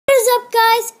up,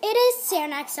 guys? It is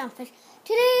Saranac Sunfish.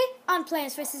 Today on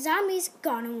Plants vs. Zombies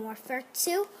Garden Warfare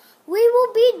 2, we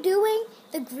will be doing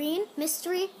the Green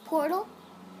Mystery Portal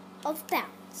of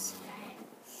Bounds.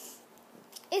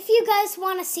 If you guys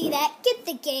want to see that, get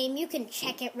the game. You can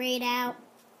check it right out.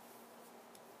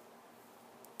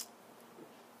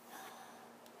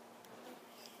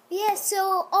 Yeah,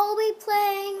 so I'll be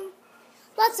playing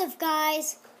lots of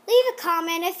guys. Leave a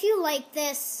comment if you like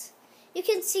this. You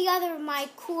can see other of my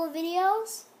cool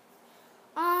videos.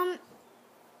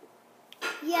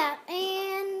 Yeah,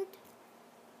 and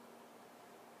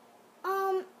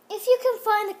if you can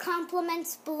find the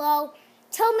compliments below,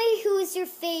 tell me who is your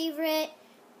favorite,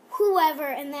 whoever,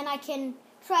 and then I can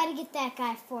try to get that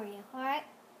guy for you, alright?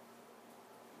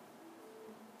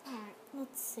 Alright,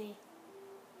 let's see.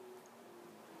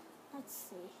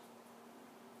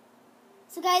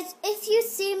 So guys, if you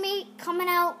see me coming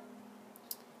out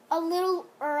a little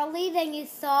early than you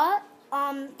thought,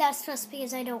 that's just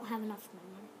because I don't have enough memory.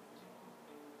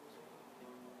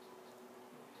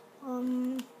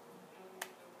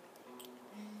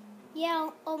 Yeah,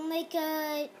 I'll make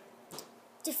a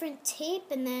different tape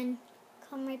and then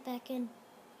come right back in.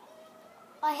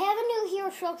 I have a new hero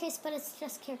showcase, but it's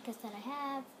just characters that I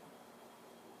have.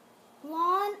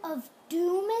 Lawn of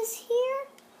Doom is here?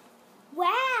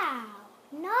 Wow,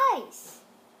 nice.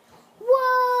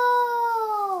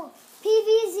 Whoa!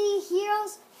 PvZ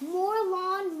heroes, more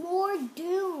lawn, more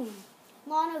doom.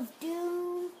 Lawn of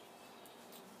Doom.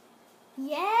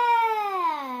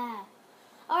 Yeah!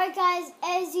 Alright guys,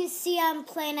 as you see, I'm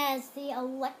playing as the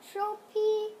Electro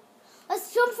P.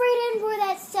 Let's jump right in where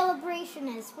that celebration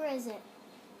is. Where is it?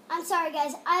 I'm sorry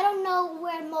guys, I don't know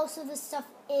where most of the stuff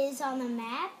is on the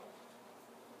map.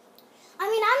 I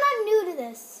mean, I'm not new to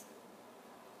this.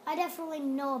 I definitely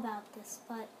know about this,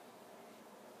 but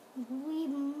we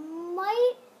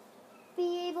might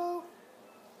be able,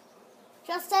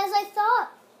 just as I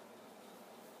thought.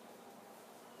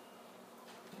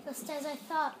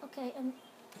 Okay,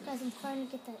 guys, I'm trying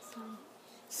to get that sound.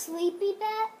 Sleepy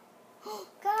Bat?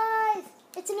 Guys,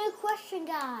 it's a new question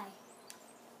guy.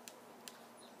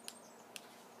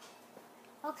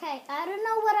 Okay, I don't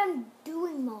know what I'm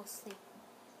doing mostly.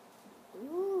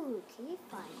 Ooh, can you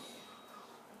find it?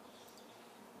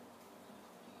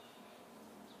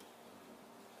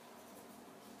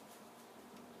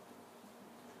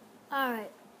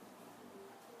 Alright.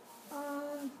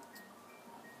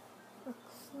 We're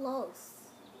close.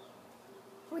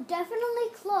 We're definitely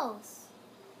close.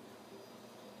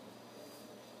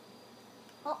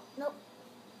 Oh, nope.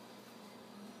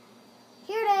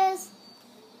 Here it is.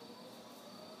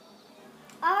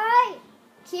 Alright.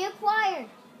 Key acquired.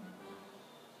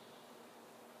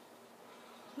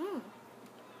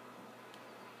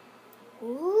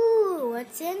 Ooh,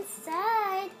 what's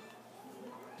inside?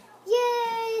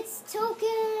 Yay, it's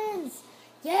tokens!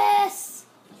 Yes!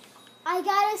 I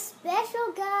got a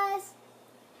special, guys!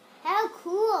 How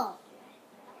cool!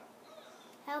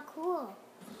 How cool.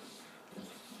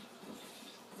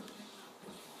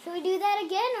 Should we do that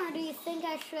again, or do you think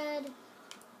I should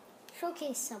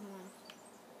showcase someone?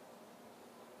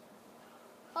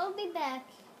 I'll be back.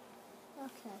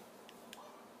 Okay.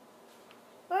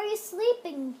 Where are you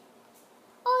sleeping?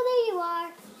 Oh, there you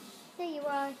are. There you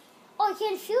are. Oh, I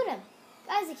can't shoot him.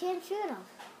 Guys, I can't shoot him.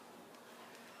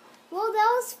 Well,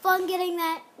 that was fun getting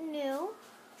that new.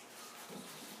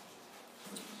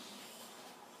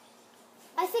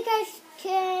 I think I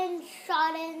can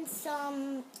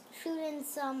shoot in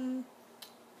some,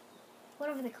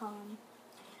 whatever they call them.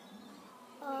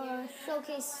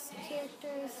 Showcase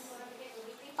characters.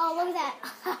 Oh, look at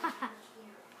that.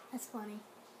 That's funny.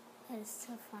 That is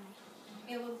so funny.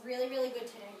 It looked really, really good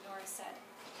today, Nora said.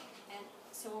 And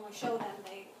so when we show them,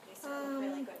 they said it looked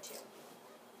really good too.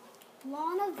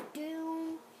 Lawn of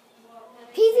Doom.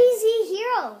 PvZ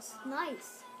heroes.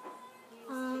 Nice.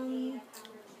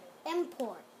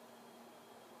 Import.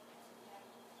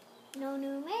 No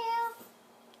new mail.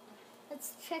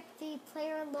 Let's check the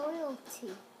player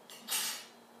loyalty.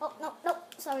 Oh, no.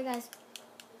 Sorry, guys.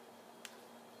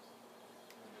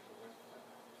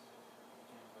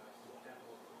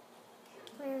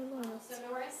 So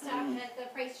Nora stopped at the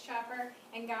Price Chopper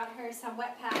and got her some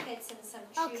wet packets and some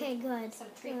treats. Okay, good.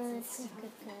 Some treats and stuff.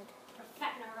 Good.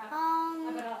 Cat Nora.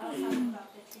 I'll talk about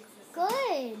the treats and stuff.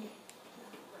 Good.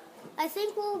 I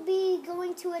think we'll be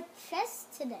going to a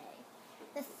chest today.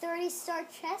 The 30-star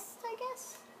chest, I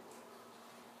guess.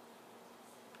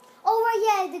 Oh,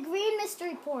 right, yeah, the Green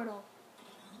Mystery Portal.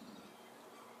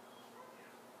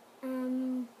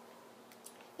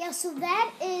 Yeah, so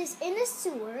that is in the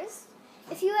sewers.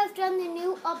 If you have done the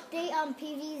new update on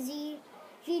PvZ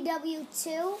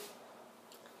GW2,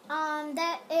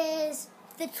 That is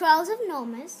the Trials of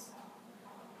Gnomes.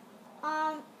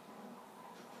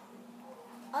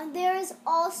 There is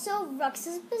also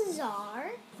Rux's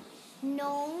Bazaar,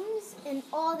 gnomes, and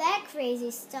all that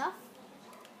crazy stuff.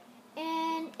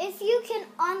 And if you can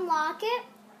unlock it,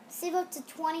 save up to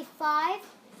 25,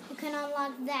 you can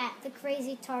unlock that, the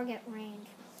crazy target range.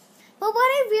 But what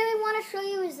I really want to show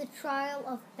you is the Trial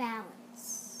of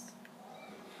Balance.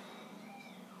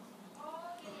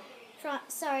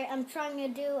 Sorry, I'm trying to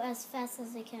do as fast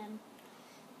as I can.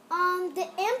 The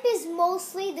imp is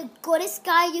mostly the goodest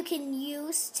guy you can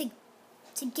use to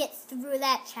get through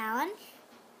that challenge.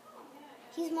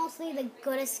 He's mostly the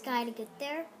goodest guy to get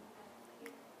there.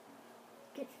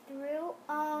 Get through.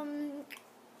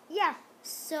 Yeah,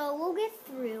 so we'll get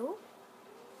through.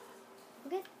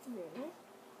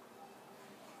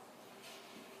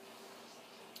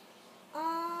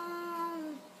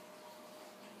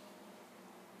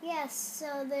 Yes,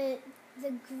 so the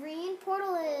green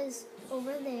portal is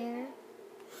over there.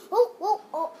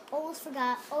 Oh, almost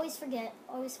forgot. Always forget.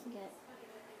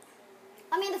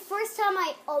 I mean, the first time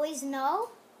I always know.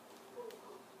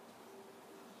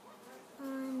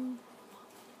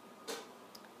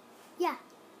 Yeah.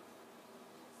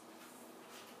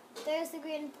 There's the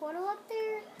green portal up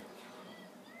there.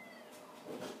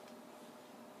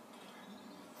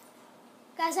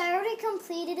 Guys, I already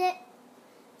completed it,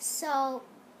 so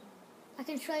I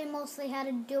can show you mostly how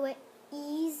to do it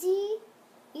easy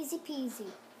peasy.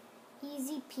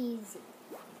 Easy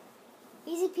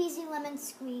peasy lemon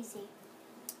squeezy.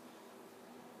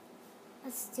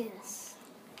 Let's do this.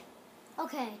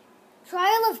 Okay,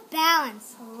 Trial of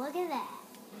Balance. Look at that.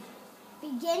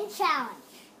 Begin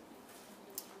challenge.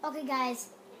 Okay, guys,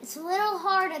 it's a little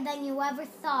harder than you ever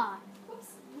thought.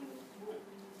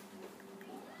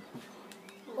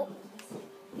 Oh,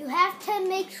 you have to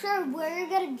make sure where you're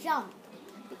going to jump.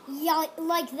 Yeah,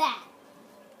 like that.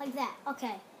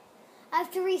 Okay. I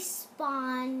have to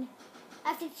respawn. I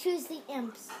have to choose the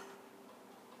imps.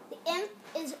 The imp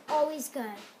is always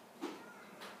good.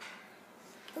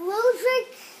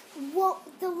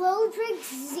 The Lodric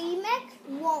Z-Mech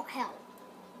won't help.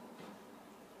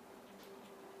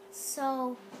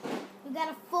 So, you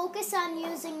gotta focus on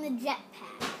using the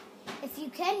jetpack. If you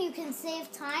can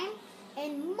save time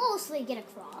and mostly get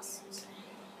across.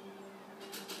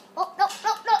 Oh, no.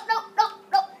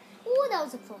 Ooh, that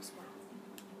was a close one.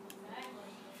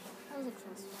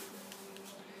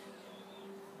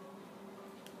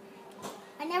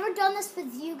 I never done this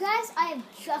with you guys. I have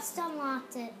just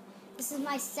unlocked it. This is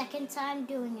my second time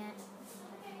doing it.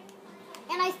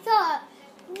 And I thought,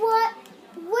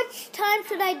 which time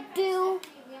should I do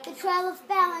the Trial of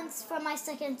Balance for my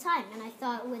second time? And I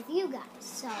thought with you guys.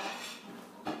 So,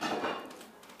 here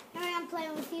I am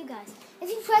playing with you guys. If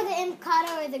you try the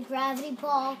Imkata or the Gravity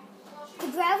Ball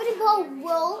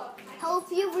will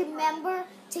help you remember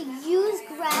to use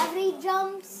gravity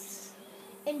jumps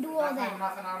and do all that.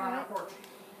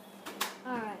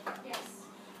 Alright.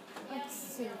 Let's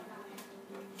see.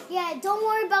 Yeah, don't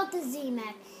worry about the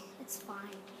Z-Mech. It's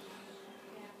fine.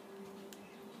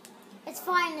 It's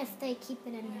fine if they keep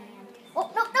it in hand.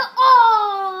 Oh, no!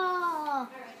 Oh!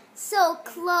 So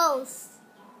close.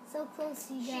 So close,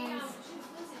 you guys.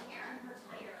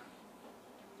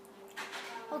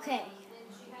 Okay.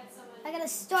 I gotta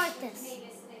start this.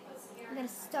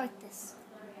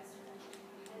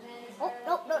 Oh,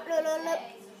 no.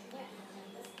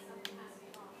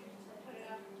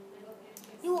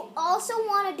 You will also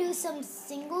want to do some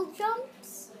single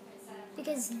jumps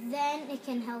because then it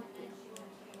can help you.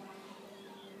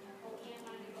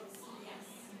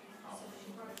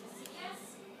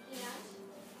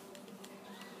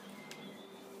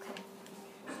 Okay.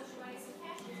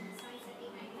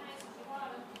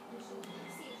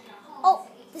 Oh,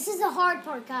 this is the hard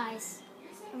part, guys.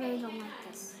 I really don't like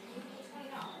this.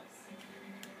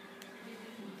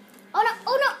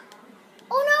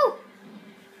 Oh no!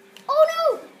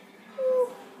 Ooh.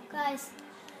 Guys,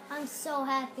 I'm so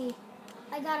happy.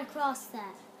 I got across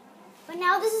that. But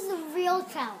now this is the real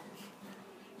challenge.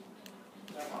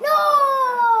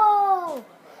 No!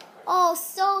 Oh,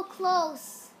 so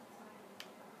close.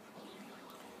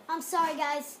 I'm sorry,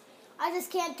 guys. I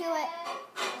just can't do it.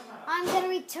 I'm going to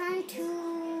return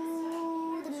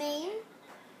to the main.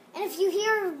 And if you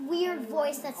hear a weird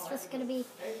voice, that's just going to be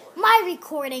my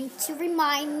recording to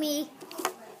remind me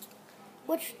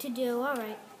what to do. All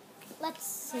right. Let's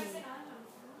see.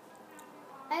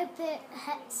 I hope it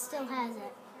still has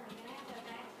it.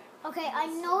 Okay, I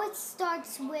know it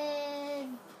starts with...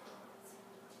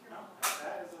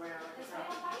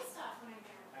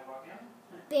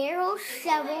 barrel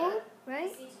shovel,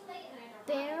 right?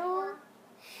 Barrel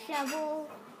shovel,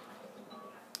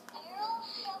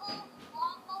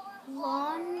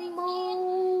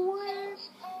 lawnmower,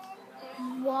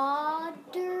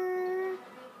 water,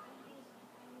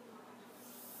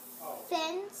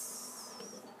 fence,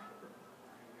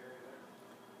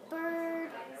 bird,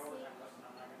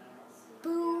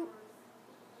 boot,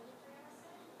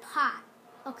 pot.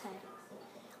 Okay.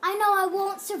 I know I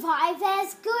won't survive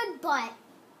as good, but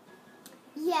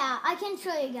yeah, I can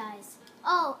show you guys.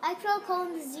 Oh, I tried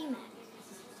calling the Z-Mac,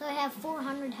 so I have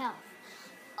 400 health.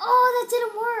 Oh, that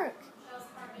didn't work.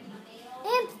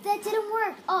 Imp, that didn't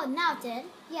work. Oh, now it did.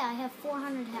 Yeah, I have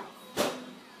 400 health.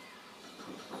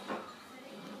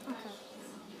 Okay.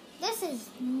 This is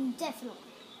definitely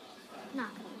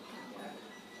not gonna work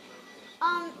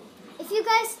out. If you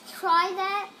guys try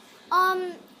that,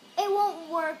 it won't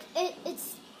work.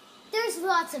 There's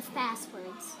lots of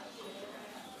passwords.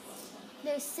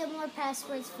 There's similar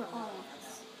passwords for all of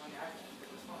us.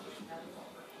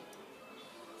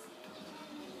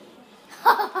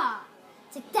 Ha ha ha!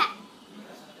 Take that!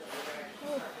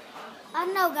 Ooh. I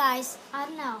don't know, guys. I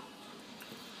don't know.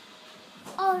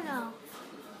 Oh no.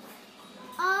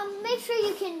 Make sure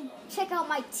you can check out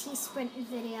my T-Sprint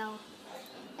video.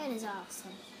 It is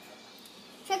awesome.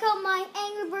 Check out my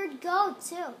Angry Bird Go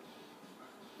too.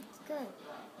 It's good.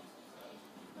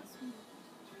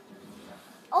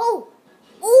 Oh!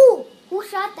 Ooh! Who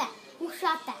shot that? Who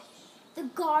shot that? The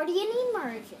Guardian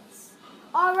emerges.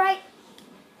 Alright.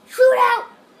 Shoot out!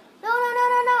 No.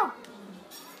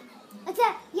 Like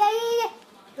that. Yeah.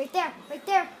 Right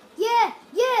there. Yeah.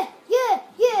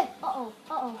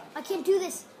 Uh-oh. I can't do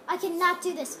this. I cannot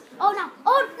do this. Oh no!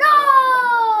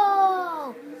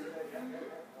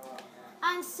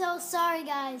 I'm so sorry,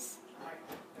 guys.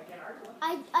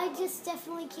 I just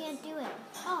definitely can't do it.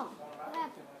 Oh, what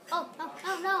happened? Oh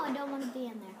no, I don't want to be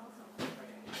in there.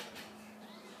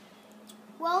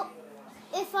 Well,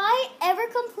 if I ever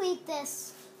complete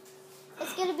this,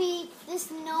 it's going to be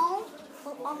this gnome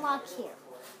will unlock here.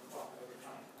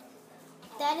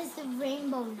 That is the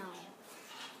rainbow gnome.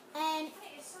 And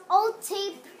I'll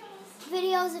tape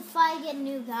videos if I get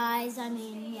new guys. I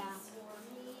mean, yeah.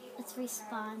 Let's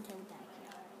respawn to back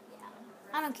here. Yeah,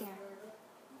 I don't care.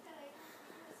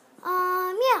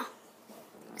 Yeah.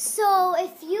 So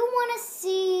if you want to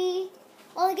see,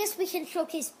 well, I guess we can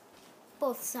showcase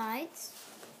both sides.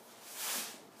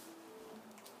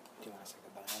 Do you want to say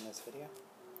goodbye on this video?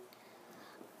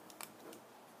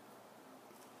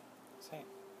 Say it.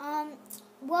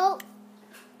 Well,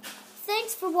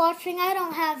 thanks for watching. I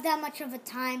don't have that much of a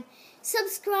time.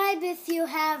 Subscribe if you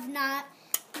have not.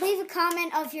 Leave a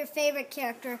comment of your favorite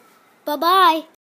character. Bye-bye.